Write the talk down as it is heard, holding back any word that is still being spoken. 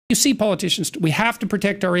You see politicians, we have to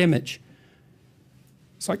protect our image.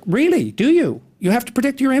 It's like, really? Do you? You have to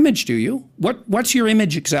protect your image, do you? What's your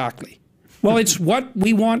image exactly? Well, it's what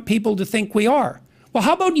we want people to think we are. Well,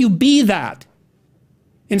 how about you be that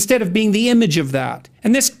instead of being the image of that?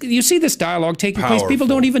 And this, you see this dialogue taking place, people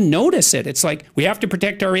don't even notice it. It's like, we have to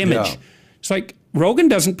protect our image. Yeah. It's like, Rogan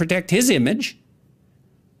doesn't protect his image.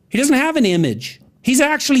 He doesn't have an image. He's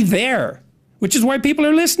actually there, which is why people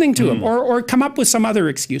are listening to him, or come up with some other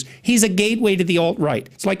excuse. He's a gateway to the alt-right.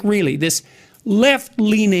 It's like, really, this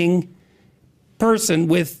left-leaning person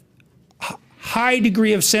with high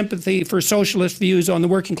degree of sympathy for socialist views on the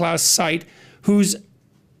working class site, who's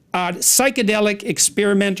a psychedelic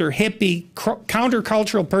experimenter, hippie,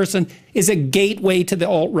 countercultural person, is a gateway to the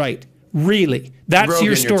alt-right. Really, that's Rogan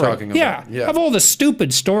your story. You're talking about. Yeah, of all the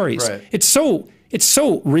stupid stories, right. It's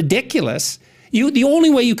so ridiculous. The only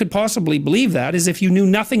way you could possibly believe that is if you knew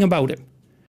nothing about him.